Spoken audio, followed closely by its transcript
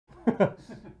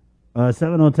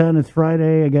7:10. It's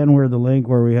Friday again. We're the link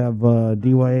where we have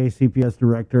DYA CPS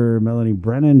Director Melanie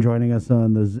Brennan joining us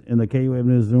on in the KUAM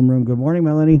News Zoom room. Good morning,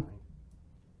 Melanie.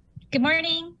 Good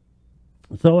morning.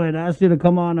 So I'd asked you to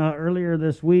come on earlier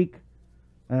this week,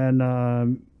 and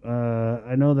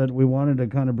I know that we wanted to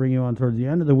kind of bring you on towards the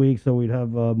end of the week, so we'd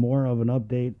have more of an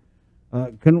update.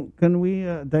 Can we?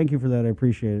 Thank you for that. I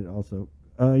appreciate it. Also,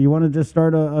 you want to just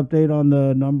start an update on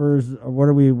the numbers? What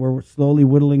are we? We're slowly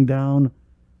whittling down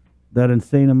that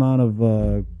insane amount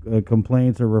of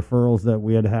complaints or referrals that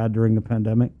we had during the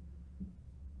pandemic?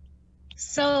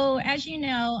 So, as you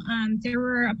know, there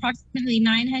were approximately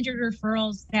 900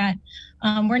 referrals that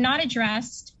were not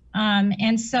addressed.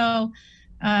 And so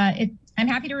I'm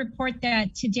happy to report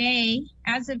that today,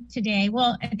 as of today,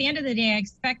 well, at the end of the day, I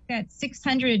expect that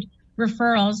 600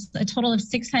 referrals, a total of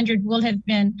 600, will have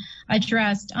been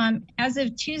addressed. As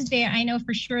of Tuesday, I know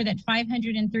for sure that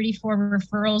 534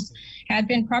 referrals had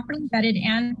been properly vetted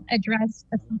and addressed,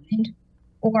 assigned,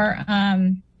 or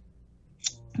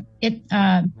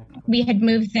we had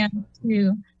moved them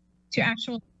to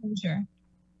actual closure.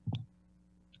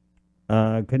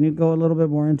 Can you go a little bit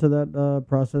more into that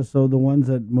process? So the ones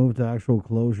that moved to actual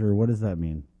closure, what does that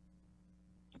mean?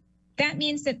 That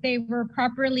means that they were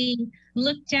properly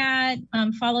looked at,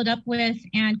 followed up with,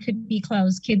 and could be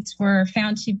closed. Kids were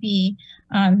found to be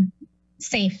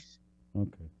safe.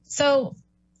 Okay. So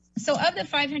of the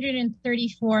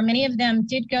 534, many of them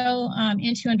did go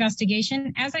into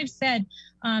investigation. As I've said,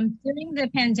 during the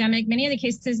pandemic, many of the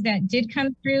cases that did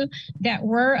come through that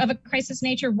were of a crisis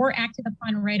nature were acted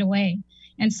upon right away.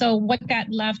 And so what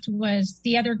that left was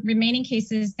the other remaining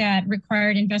cases that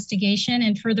required investigation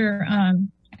and further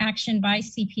action by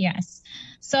CPS.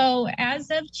 So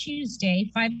as of Tuesday,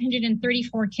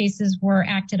 534 cases were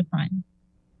acted upon.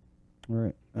 All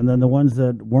right. And then the ones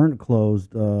that weren't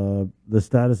closed, the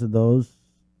status of those?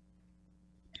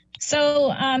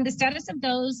 So the status of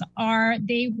those are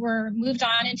they were moved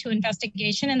on into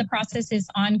investigation and the process is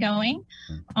ongoing.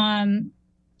 And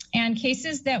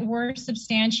cases that were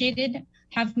substantiated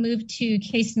have moved to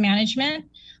case management.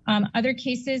 Other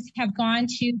cases have gone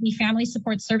to the family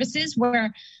support services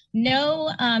where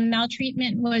no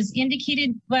maltreatment was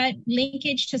indicated, but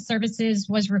linkage to services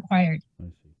was required.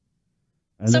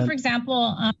 So, for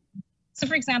example,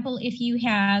 if you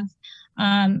have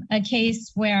a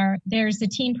case where there's a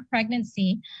teen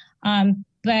pregnancy,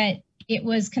 but it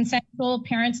was consensual,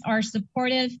 parents are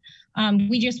supportive,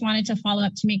 we just wanted to follow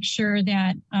up to make sure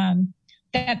that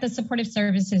that the supportive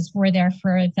services were there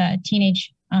for the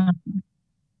teenage that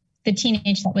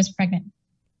was pregnant.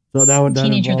 So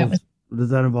does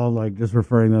that involve like just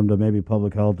referring them to maybe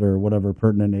public health or whatever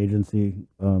pertinent agency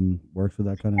works with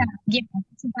that kind of? Yeah,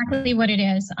 that's exactly what it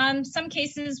is. Some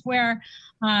cases where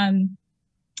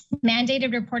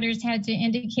mandated reporters had to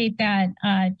indicate that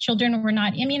children were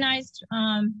not immunized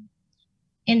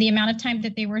in the amount of time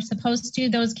that they were supposed to.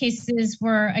 Those cases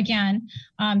were, again,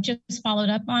 just followed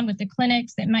up on with the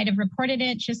clinics that might have reported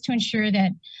it just to ensure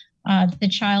that the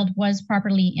child was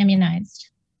properly immunized.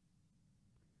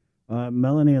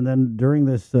 Melanie, and then during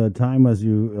this time as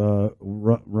you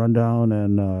run down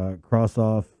and cross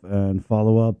off and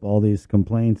follow up all these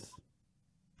complaints,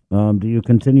 do you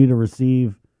continue to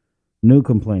receive new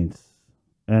complaints?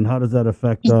 And how does that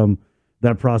affect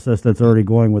that process that's already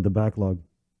going with the backlog?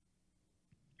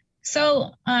 So,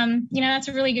 that's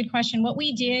a really good question. What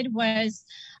we did was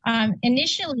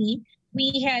initially,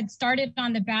 we had started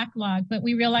on the backlog, but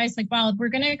we realized if we're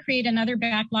going to create another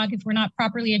backlog if we're not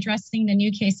properly addressing the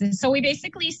new cases. So we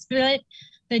basically split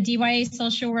the DYA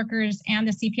social workers and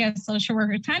the CPS social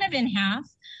workers kind of in half.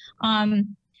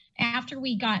 After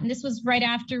we got, and this was right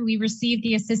after we received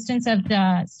the assistance of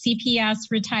the CPS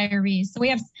retirees. So we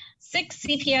have 6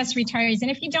 CPS retirees.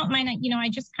 And if you don't mind, I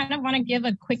just kind of want to give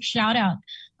a quick shout out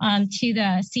to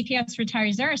the CPS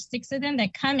retirees. There are 6 of them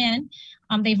that come in.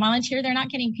 They volunteer. They're not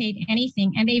getting paid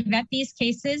anything. And they vet these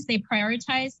cases. They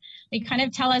prioritize. They kind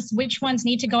of tell us which ones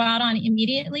need to go out on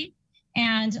immediately.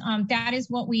 And that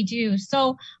is what we do.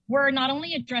 So we're not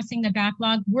only addressing the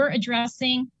backlog, we're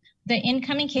addressing the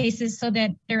incoming cases so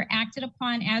that they're acted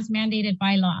upon as mandated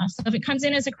by law. So if it comes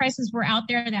in as a crisis, we're out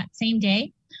there that same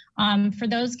day. For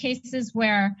those cases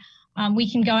where we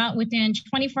can go out within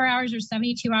 24 hours or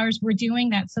 72 hours, we're doing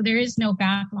that. So there is no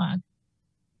backlog.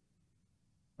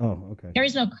 Oh, okay. There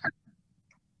is no.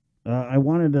 I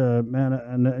wanted to,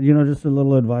 and just a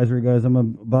little advisory, guys. I'm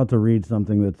about to read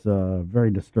something that's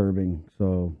very disturbing.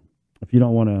 So if you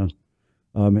don't want to,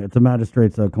 it's a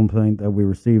magistrate's complaint that we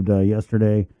received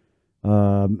yesterday.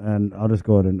 And I'll just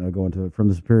go ahead and go into it from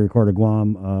the Superior Court of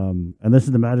Guam. And this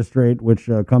is the magistrate, which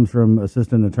comes from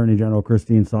Assistant Attorney General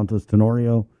Christine Santos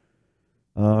Tenorio.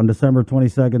 On December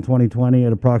 22nd, 2020,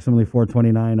 at approximately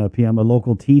 4:29 p.m., a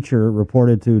local teacher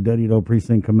reported to Dedito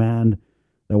Precinct Command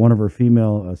that one of her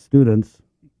female students,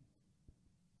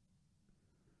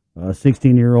 a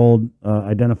 16-year-old,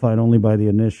 identified only by the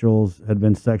initials, had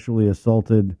been sexually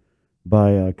assaulted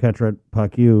by Ketret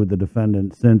Pakiu, the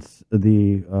defendant, since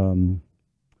the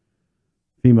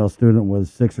female student was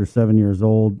 6 or 7 years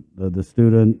old. The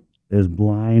student is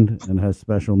blind and has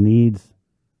special needs.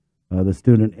 The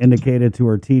student indicated to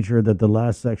her teacher that the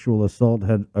last sexual assault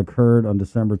had occurred on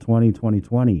December 20,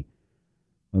 2020.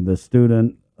 The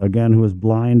student, again, who is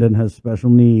blind and has special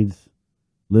needs,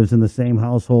 lives in the same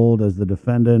household as the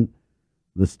defendant.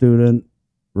 The student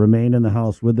remained in the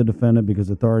house with the defendant because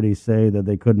authorities say that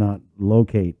they could not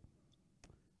locate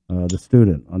the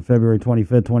student. On February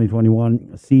 25th, 2021,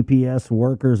 CPS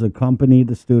workers accompanied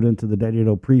the student to the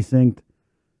Dedito precinct,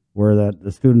 where that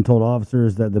the student told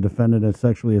officers that the defendant had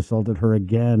sexually assaulted her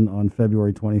again on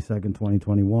February 22nd,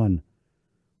 2021.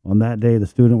 On that day, the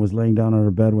student was laying down on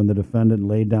her bed when the defendant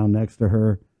laid down next to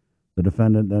her. The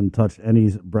defendant then touched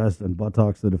Annie's breast and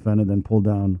buttocks. The defendant then pulled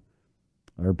down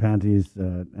her panties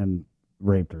and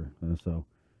raped her.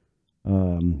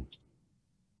 And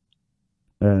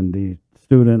the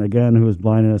student, again, who is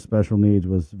blind and has special needs,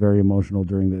 was very emotional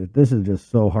during this is just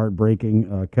so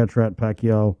heartbreaking. Ketret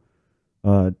Pacquiao,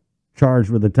 charged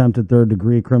with attempted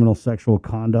third-degree criminal sexual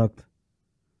conduct,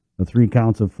 the 3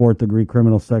 counts of fourth-degree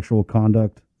criminal sexual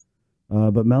conduct.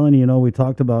 But Melanie, you know, we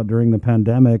talked about during the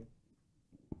pandemic,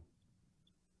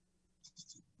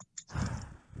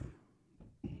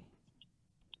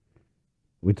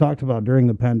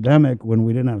 when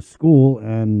we didn't have school,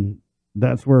 and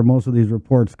that's where most of these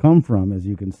reports come from, as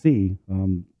you can see.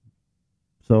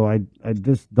 So I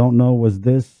just don't know, was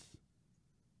this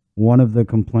one of the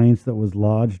complaints that was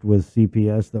lodged with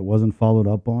CPS that wasn't followed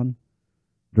up on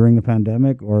during the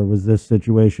pandemic, or was this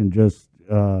situation just,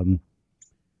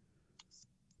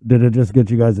 did it just get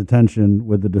you guys' attention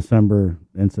with the December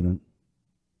incident?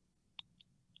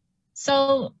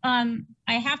 So I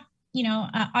have,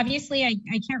 obviously I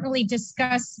can't really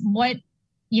discuss what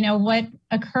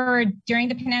occurred during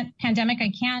the pandemic.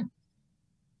 I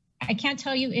can't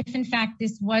tell you if in fact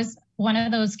this was one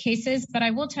of those cases, but I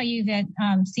will tell you that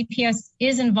CPS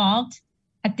is involved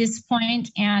at this point,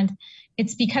 and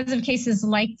it's because of cases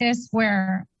like this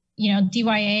where,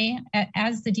 DYA,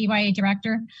 as the DYA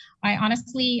director, I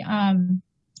honestly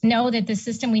know that the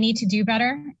system, we need to do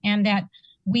better, and that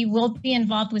we will be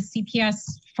involved with CPS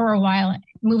for a while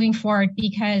moving forward,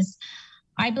 because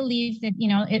I believe that,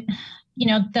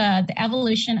 the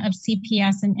evolution of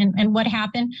CPS and what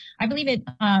happened, I believe it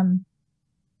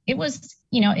was,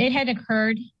 it had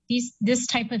occurred. This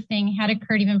type of thing had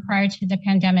occurred even prior to the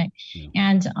pandemic. Yeah.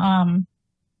 And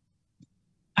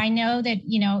I know that,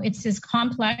 it's as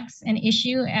complex an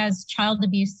issue as child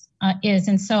abuse is.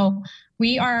 And so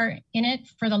we are in it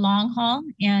for the long haul,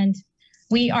 and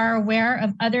we are aware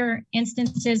of other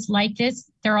instances like this.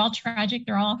 They're all tragic.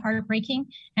 They're all heartbreaking.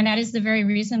 And that is the very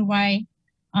reason why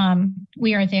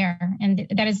we are there. And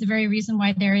that is the very reason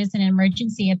why there is an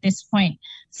emergency at this point.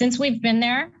 Since we've been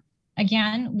there,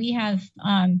 again, we have,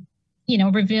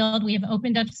 revealed, we have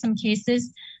opened up some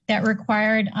cases that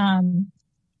required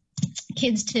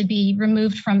kids to be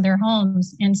removed from their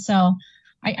homes. And so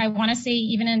I want to say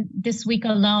even in this week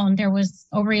alone, there was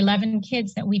over 11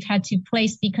 kids that we've had to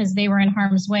place because they were in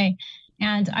harm's way.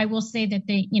 And I will say that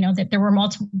that there were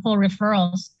multiple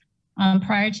referrals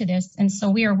prior to this. And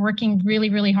so we are working really,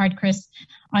 really hard, Chris,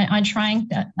 on trying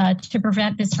to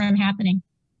prevent this from happening.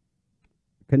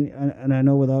 And I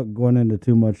know, without going into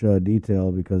too much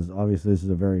detail, because obviously this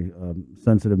is a very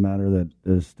sensitive matter that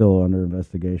is still under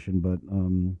investigation, but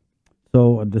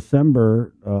so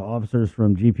December, officers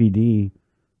from GPD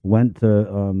went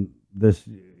to this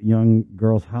young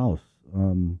girl's house,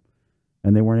 and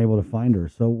they weren't able to find her.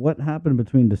 So what happened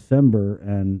between December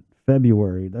and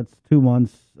February? That's 2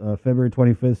 months. February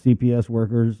 25th, CPS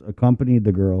workers accompanied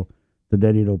the girl to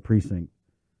Dedito precinct.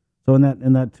 So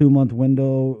in that 2 month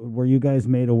window, were you guys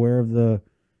made aware of the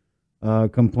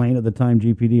complaint at the time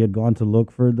GPD had gone to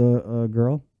look for the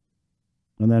girl?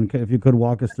 And then if you could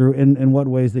walk us through, in what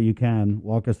ways that you can,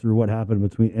 walk us through what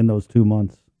happened in those 2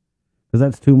 months. Because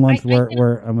that's 2 months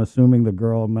where I'm assuming the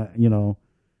girl,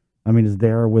 is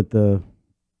there with the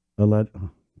oh,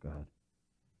 God.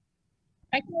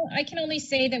 I can only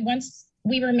say that once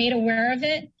we were made aware of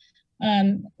it,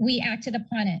 we acted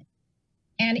upon it.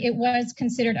 And it was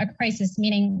considered a crisis,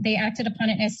 meaning they acted upon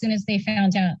it as soon as they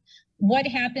found out. what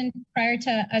happened prior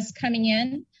to us coming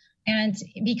in. And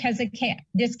because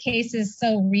this case is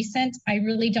so recent, I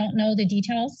really don't know the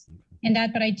details in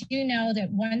that, but I do know that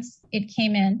once it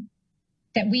came in,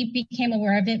 that we became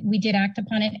aware of it, we did act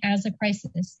upon it as a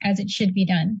crisis, as it should be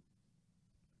done.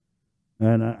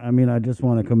 And I mean, I just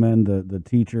want to commend the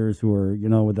teachers who are, you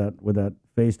know, with that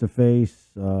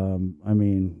face-to-face. I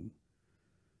mean,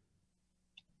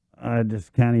 I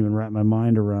just can't even wrap my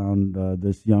mind around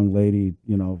this young lady,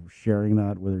 you know, sharing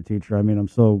that with her teacher. I mean, I'm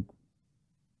so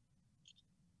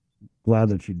glad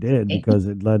that she did, because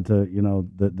it led to, you know,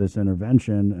 this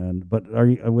intervention. And but are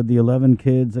you, with the 11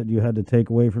 kids that you had to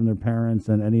take away from their parents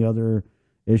and any other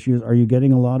issues, are you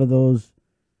getting a lot of those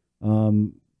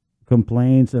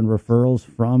complaints and referrals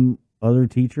from other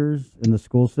teachers in the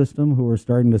school system who are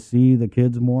starting to see the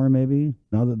kids more, maybe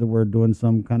now that we're doing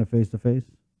some kind of face-to-face?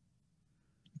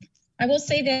 I will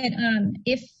say that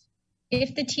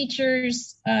if the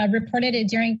teachers reported it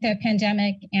during the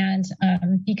pandemic, and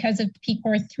because of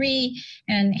PCOR 3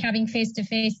 and having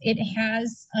face-to-face, it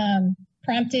has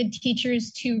prompted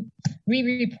teachers to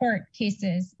re-report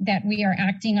cases that we are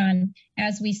acting on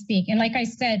as we speak. And like I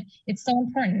said, it's so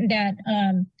important that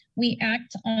we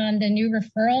act on the new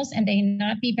referrals and they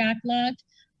not be backlogged.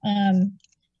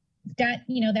 That,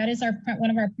 you know, that is one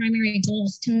of our primary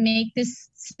goals, to make this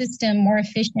system more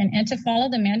efficient and to follow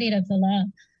the mandate of the law.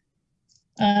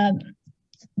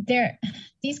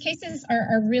 These cases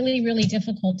are really, really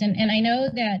difficult. And I know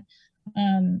that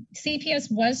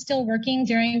CPS was still working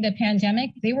during the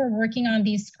pandemic. They were working on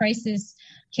these crisis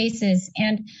cases.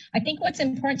 And I think what's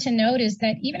important to note is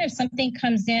that even if something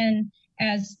comes in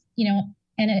as, you know,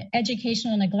 an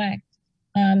educational neglect,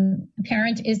 a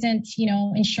parent isn't, you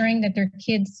know, ensuring that their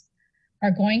kids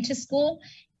are going to school,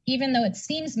 even though it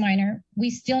seems minor, we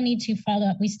still need to follow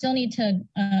up. We still need to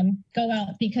go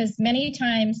out, because many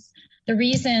times the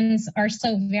reasons are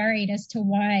so varied as to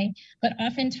why, but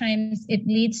oftentimes it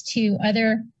leads to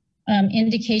other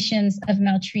indications of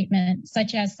maltreatment,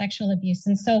 such as sexual abuse.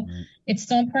 And so it's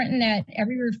so important that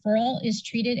every referral is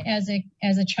treated as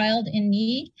a child in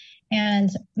need. And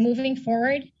moving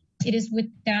forward, it is with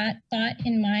that thought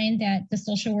in mind that the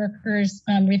social workers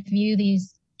review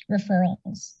these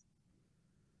referrals.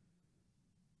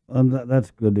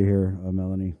 That's good to hear,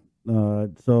 Melanie.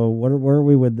 So where are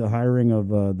we with the hiring of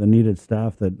the needed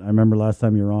staff? That I remember last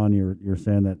time you were on, you're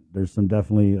saying that there's some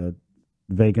definitely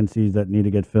vacancies that need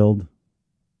to get filled.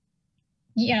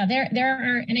 Yeah, there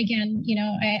are, and again, you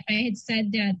know, I had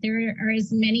said that there are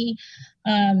as many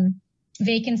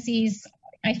vacancies.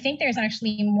 I think there's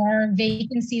actually more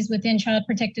vacancies within Child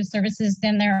Protective Services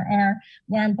than there are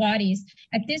warm bodies.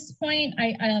 At this point,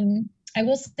 I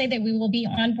will say that we will be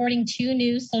onboarding 2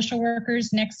 new social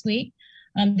workers next week.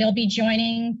 They'll be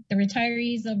joining the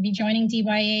retirees, they'll be joining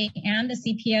DYA and the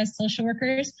CPS social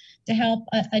workers to help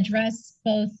address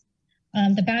both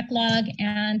the backlog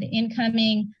and the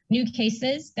incoming new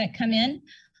cases that come in.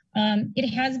 It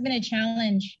has been a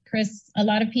challenge, Chris. A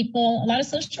lot of people, a lot of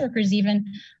social workers even,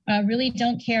 really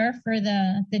don't care for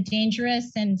the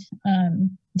dangerous and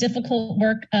difficult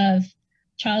work of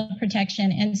child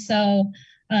protection. And so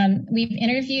we've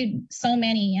interviewed so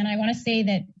many, and I want to say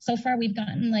that so far we've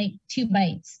gotten like 2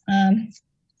 bites.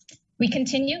 We'll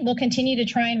continue to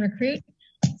try and recruit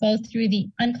both through the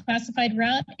unclassified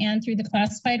route and through the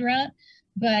classified route,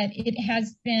 but it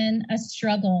has been a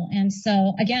struggle. And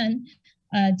so again,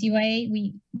 DYA,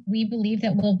 we believe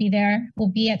that we'll be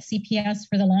at CPS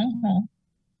for the long haul.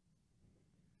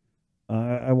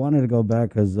 I wanted to go back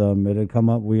because it had come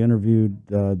up. We interviewed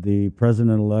the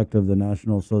president-elect of the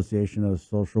National Association of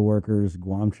Social Workers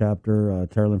Guam chapter,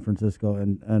 Teralyn Francisco,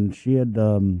 and she had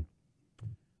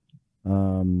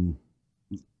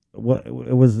what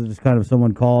it was just kind of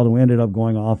someone called, and we ended up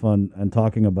going off on and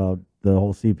talking about the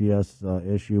whole CPS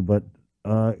issue. But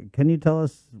can you tell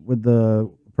us, with the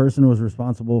person who was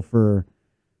responsible for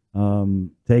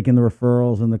taking the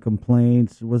referrals and the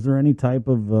complaints, was there any type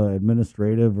of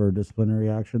administrative or disciplinary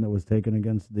action that was taken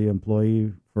against the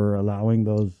employee for allowing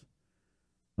those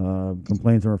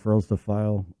complaints and referrals to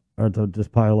file or to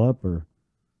just pile up? Or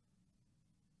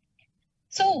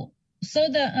so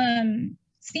the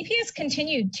CPS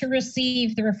continued to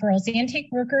receive the referrals. The intake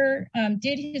worker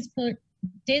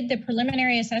did the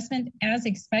preliminary assessment as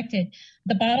expected.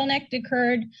 The bottleneck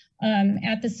occurred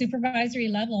at the supervisory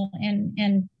level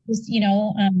and was,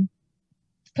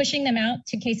 pushing them out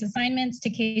to case assignments, to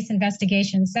case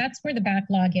investigations. That's where the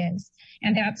backlog is.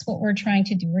 And that's what we're trying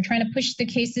to do. We're trying to push the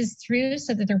cases through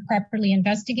so that they're properly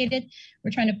investigated.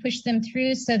 We're trying to push them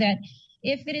through so that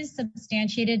if it is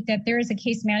substantiated that there is a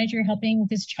case manager helping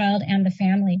this child and the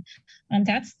family.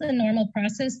 That's the normal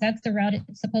process. That's the route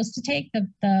it's supposed to take.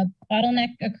 The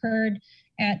bottleneck occurred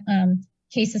at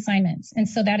case assignments. And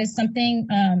so that is something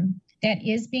that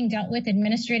is being dealt with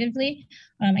administratively.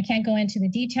 I can't go into the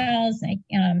details.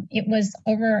 It was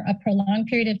over a prolonged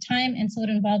period of time, and so it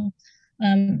involved,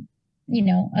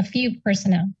 a few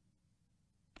personnel.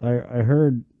 I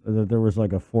heard that there was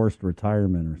like a forced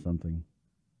retirement or something.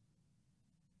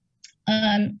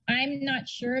 I'm not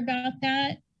sure about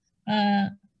that.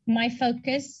 My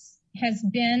focus has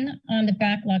been on the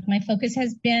backlog. My focus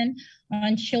has been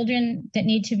on children that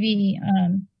need to be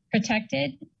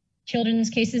protected, children's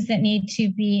cases that need to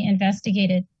be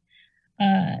investigated.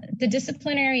 The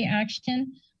disciplinary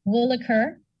action will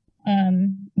occur,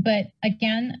 but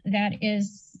again, that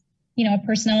is, a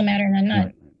personnel matter, and I'm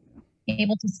not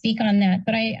able to speak on that.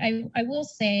 But I will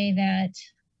say that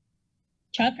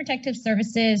Child Protective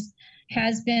Services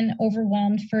has been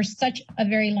overwhelmed for such a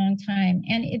very long time,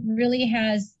 and it really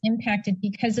has impacted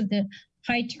because of the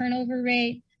high turnover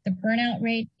rate, the burnout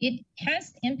rate. It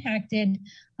has impacted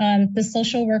the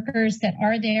social workers that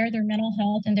are there, their mental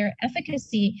health and their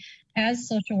efficacy as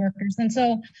social workers. And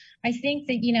so I think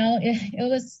that,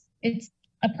 it's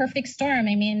a perfect storm.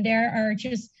 I mean, there are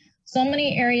just so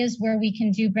many areas where we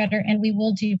can do better, and we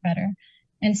will do better.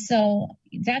 And so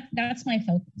that's my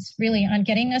focus, really, on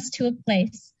getting us to a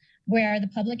place where the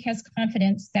public has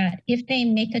confidence that if they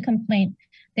make a complaint,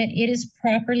 that it is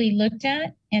properly looked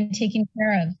at and taken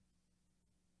care of.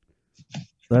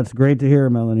 That's great to hear,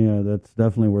 Melanie. That's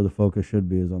definitely where the focus should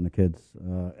be, is on the kids.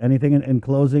 Anything in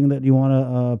closing that you want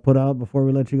to put out before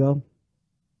we let you go?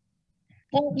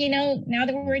 Well, now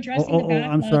that we're addressing the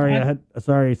backlog, I'm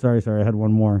sorry. Sorry. I had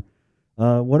one more.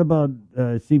 What about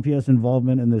CPS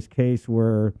involvement in this case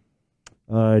where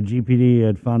GPD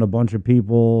had found a bunch of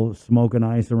people smoking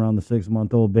ice around the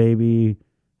 6-month-old baby,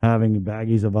 having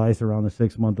baggies of ice around the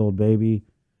 6-month-old baby?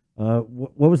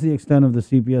 What was the extent of the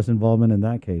CPS involvement in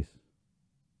that case?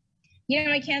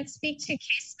 I can't speak to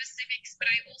case specifics, but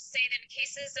I will say that in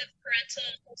cases of parental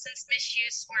substance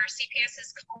misuse where CPS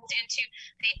is called into,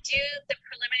 they do the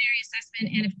preliminary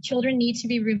assessment, and if children need to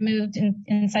be removed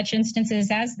in such instances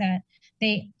as that,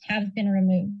 they have been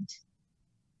removed.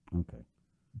 Okay.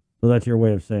 So that's your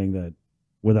way of saying that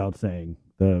without saying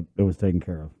that it was taken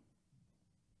care of.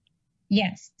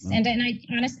 Yes. Okay. And I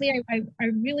honestly, I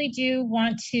really do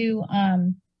want to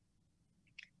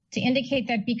indicate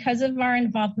that because of our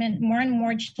involvement, more and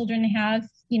more children have,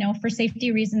 for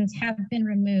safety reasons, have been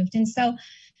removed. And so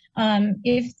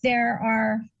if there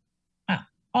are,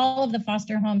 all of the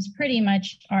foster homes pretty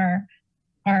much are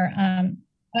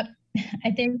up,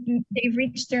 I think they've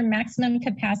reached their maximum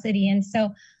capacity. And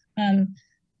so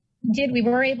we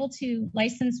were able to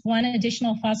license one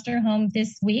additional foster home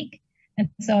this week. And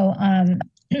so,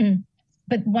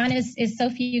 but one is so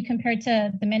few compared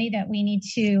to the many that we need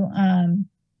to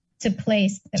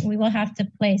place, that we will have to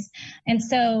place. And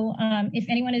so if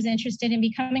anyone is interested in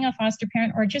becoming a foster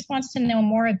parent or just wants to know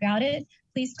more about it,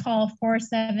 please call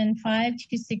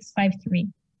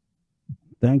 475-2653.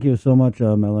 Thank you so much,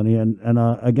 Melanie. And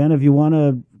again, if you want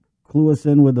to clue us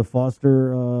in with the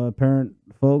foster parent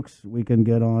folks, we can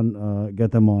get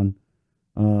them on.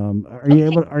 Are you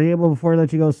able, before I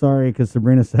let you go, sorry, because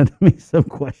Sabrina sent me some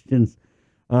questions.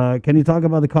 Can you talk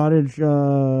about the cottage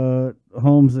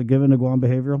homes given to Guam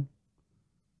Behavioral?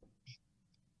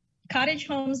 Cottage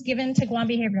homes given to Guam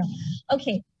Behavioral.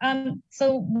 Okay.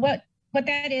 So what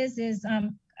that is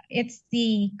it's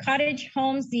the cottage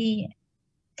homes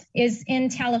is in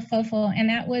Talafofo, and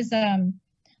that was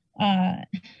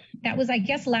I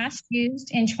guess last used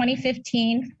in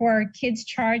 2015 for kids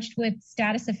charged with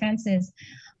status offenses.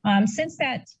 Since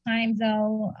that time,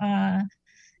 though,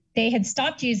 they had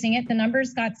stopped using it. The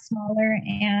numbers got smaller,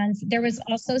 and there was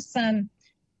also some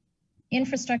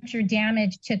infrastructure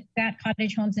damage to that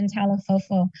cottage homes in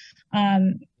Talafofo.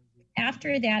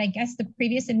 After that, I guess the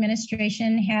previous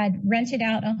administration had rented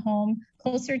out a home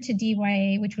closer to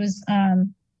DYA, which was a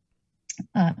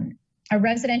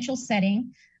residential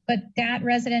setting, but that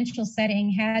residential setting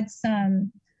had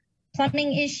some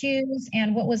plumbing issues,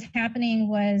 and what was happening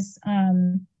was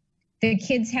the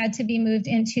kids had to be moved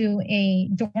into a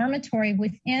dormitory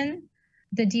within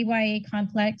the DYA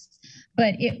complex,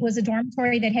 but it was a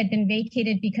dormitory that had been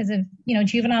vacated because of,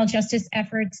 juvenile justice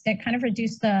efforts that kind of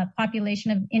reduced the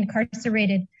population of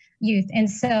incarcerated youth. And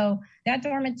so that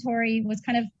dormitory was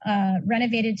kind of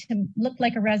renovated to look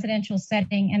like a residential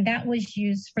setting, and that was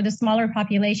used for the smaller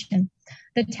population.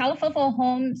 The Talafofo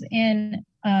homes the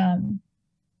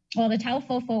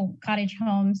Talafofo cottage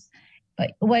homes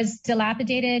was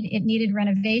dilapidated. It needed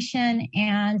renovation,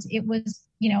 and it was,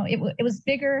 it was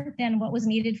bigger than what was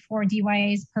needed for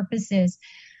DYA's purposes.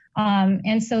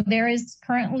 And so there is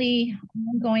currently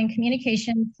ongoing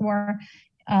communication for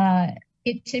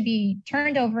it to be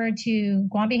turned over to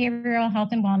Guam Behavioral Health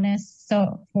and Wellness.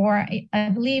 So for, I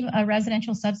believe, a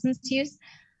residential substance use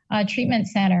treatment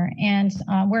center, and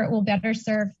where it will better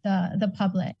serve the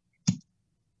public.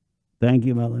 Thank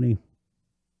you, Melanie.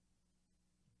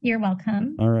 You're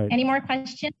welcome. All right. Any more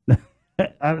questions?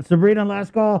 Sabrina,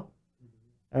 last call.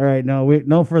 All right.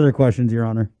 No further questions, Your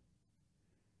Honor.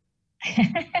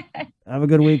 Have a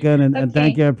good weekend, and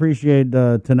thank you. I appreciate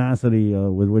the tenacity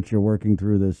with which you're working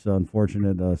through this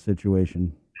unfortunate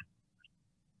situation.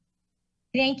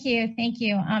 Thank you.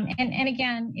 And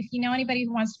again, if you know anybody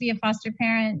who wants to be a foster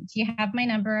parent, you have my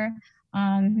number.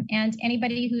 And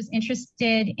anybody who's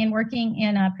interested in working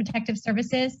in protective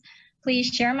services, please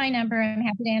share my number. I'm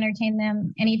happy to entertain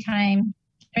them anytime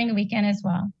during the weekend as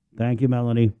well. Thank you,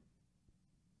 Melanie.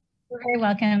 You're very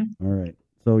welcome. All right.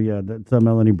 So yeah, that's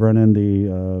Melanie Brennan.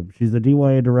 She's the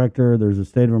DYA director. There's a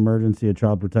state of emergency at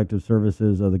Child Protective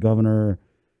Services. The governor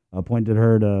appointed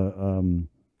her to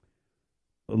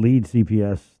lead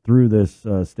CPS through this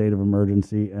state of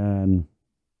emergency, and